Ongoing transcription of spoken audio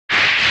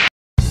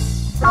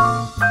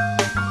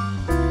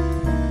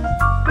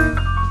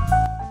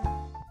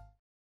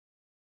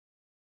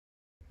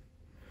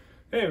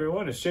Hey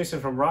everyone, it's Jason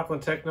from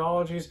Rockland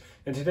Technologies,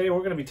 and today we're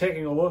going to be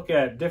taking a look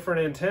at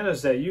different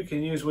antennas that you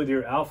can use with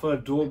your Alpha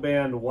dual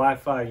band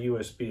Wi-Fi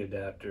USB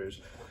adapters.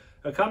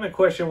 A common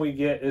question we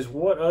get is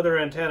what other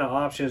antenna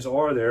options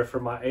are there for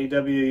my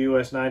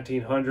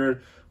AWUS1900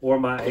 or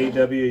my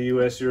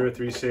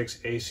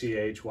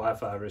AWUS036ACH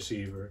Wi-Fi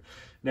receiver.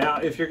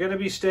 Now, if you're going to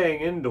be staying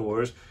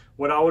indoors,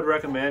 what I would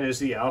recommend is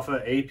the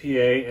ALFA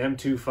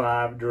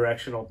APA-M25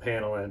 directional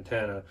panel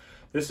antenna.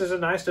 This is a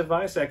nice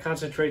device that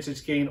concentrates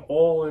its gain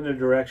all in the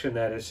direction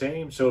that it's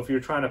aimed. So if you're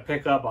trying to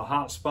pick up a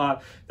hot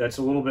spot that's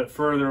a little bit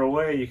further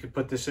away, you can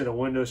put this in a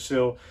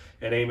windowsill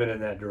and aim it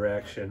in that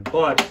direction.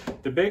 But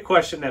the big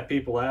question that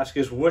people ask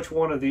is which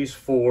one of these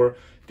four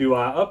do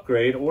I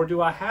upgrade, or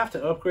do I have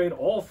to upgrade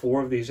all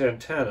four of these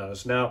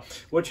antennas? Now,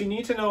 what you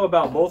need to know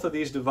about both of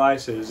these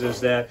devices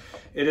is that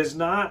it is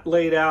not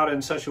laid out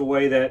in such a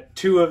way that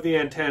two of the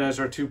antennas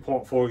are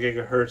 2.4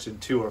 gigahertz and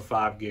two are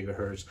 5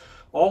 gigahertz.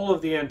 All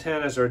of the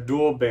antennas are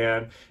dual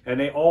band, and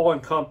they all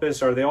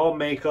encompass, or they all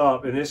make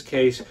up, in this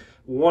case,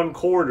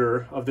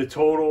 1/4 of the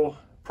total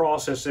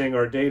processing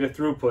or data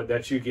throughput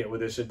that you get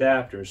with this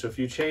adapter. So if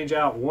you change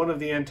out one of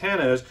the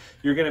antennas,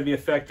 you're going to be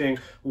affecting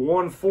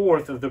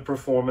 1/4 of the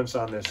performance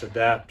on this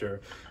adapter.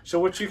 So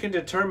what you can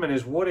determine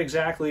is what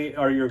exactly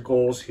are your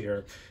goals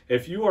here.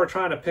 If you are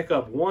trying to pick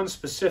up one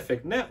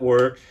specific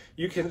network,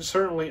 you can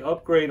certainly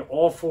upgrade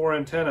all four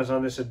antennas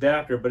on this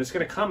adapter, but it's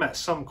going to come at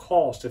some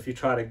cost if you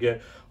try to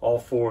get all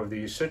four of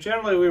these. So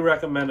generally we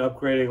recommend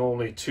upgrading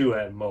only two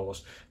at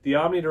most. The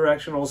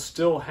omnidirectionals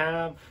still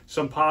have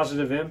some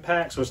positive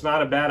impact, so it's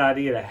not a bad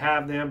idea to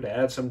have them to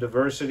add some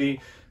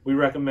diversity. We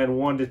recommend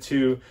 1 to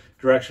 2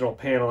 directional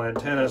panel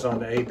antennas on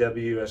the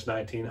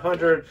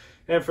AWUS1900,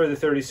 and for the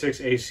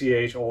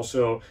 36ACH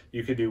also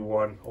you could do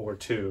 1 or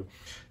 2.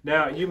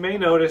 Now you may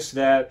notice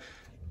that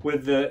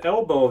with the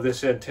elbow of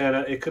this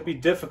antenna, it could be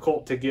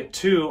difficult to get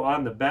two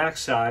on the back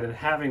side and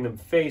having them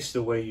face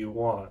the way you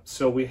want.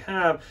 So we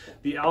have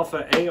the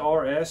ALFA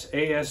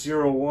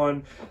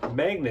ARS-AS01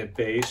 Magnet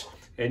base,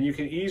 and you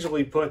can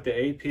easily put the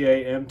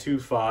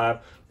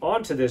APA-M25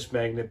 onto this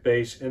magnet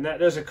base, and that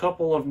does a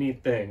couple of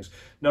neat things.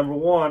 Number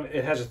one,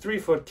 it has a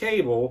 3-foot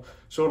cable,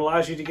 so it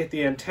allows you to get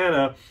the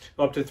antenna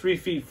up to 3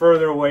 feet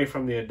further away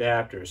from the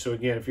adapter. So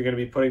again, if you're going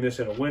to be putting this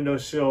in a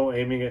windowsill,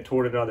 aiming it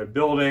toward another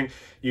building,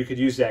 you could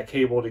use that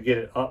cable to get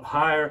it up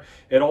higher.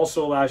 It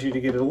also allows you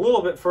to get it a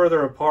little bit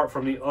further apart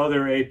from the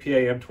other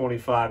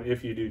APA-M25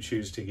 if you do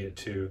choose to get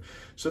two.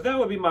 So that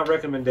would be my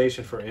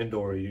recommendation for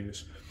indoor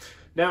use.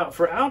 Now,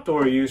 for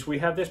outdoor use, we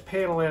have this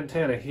panel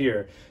antenna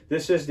here.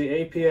 This is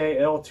the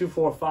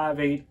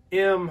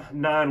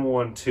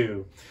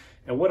APA-L2458M912.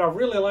 And what I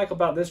really like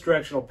about this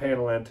directional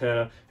panel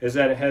antenna is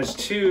that it has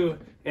 2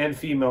 and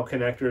female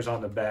connectors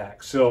on the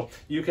back. So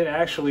you can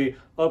actually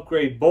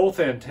upgrade both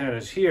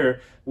antennas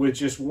here with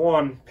just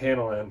one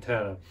panel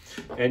antenna.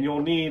 And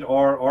you'll need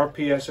our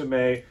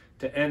RP-SMA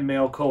to end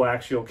male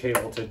coaxial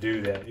cable to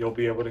do that. You'll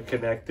be able to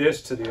connect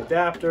this to the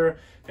adapter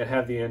and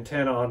have the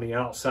antenna on the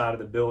outside of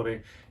the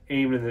building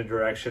aimed in the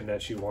direction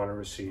that you want to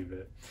receive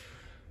it.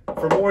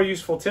 For more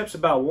useful tips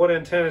about what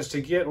antennas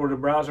to get or to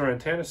browse our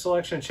antenna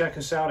selection, check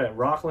us out at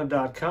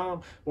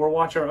rockland.com or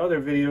watch our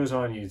other videos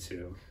on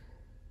YouTube.